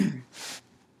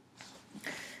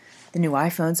The new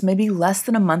iPhones may be less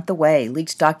than a month away.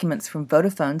 Leaked documents from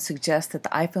Vodafone suggest that the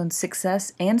iPhone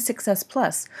 6S and 6S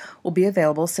Plus will be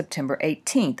available September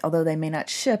 18th, although they may not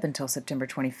ship until September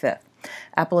 25th.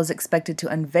 Apple is expected to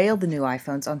unveil the new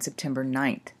iPhones on September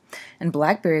 9th. And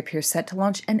BlackBerry appears set to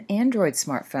launch an Android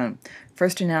smartphone.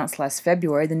 First announced last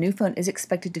February, the new phone is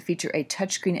expected to feature a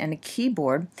touchscreen and a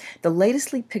keyboard. The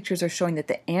latest leaked pictures are showing that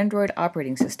the Android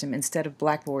operating system instead of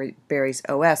BlackBerry's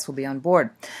OS will be on board.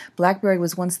 BlackBerry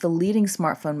was once the leading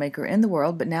smartphone maker in the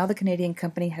world, but now the Canadian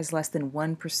company has less than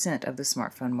 1% of the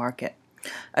smartphone market.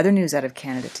 Other news out of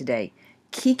Canada today.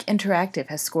 Keek Interactive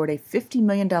has scored a $50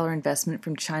 million investment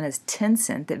from China's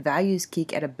Tencent that values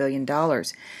Keek at $1 billion.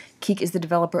 Keek is the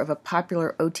developer of a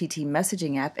popular OTT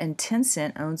messaging app, and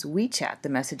Tencent owns WeChat, the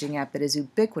messaging app that is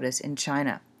ubiquitous in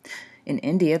China. In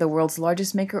India, the world's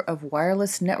largest maker of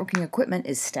wireless networking equipment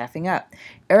is staffing up.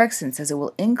 Ericsson says it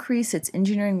will increase its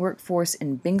engineering workforce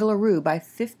in Bengaluru by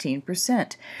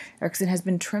 15%. Ericsson has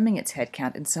been trimming its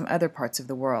headcount in some other parts of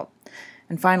the world.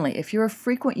 And finally, if you're a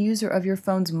frequent user of your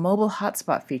phone's mobile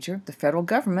hotspot feature, the federal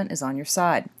government is on your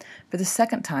side. For the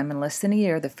second time in less than a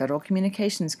year, the Federal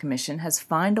Communications Commission has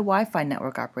fined a Wi-Fi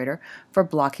network operator for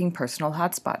blocking personal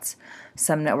hotspots.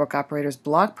 Some network operators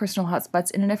block personal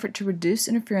hotspots in an effort to reduce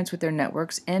interference with their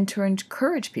networks and to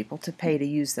encourage people to pay to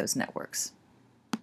use those networks.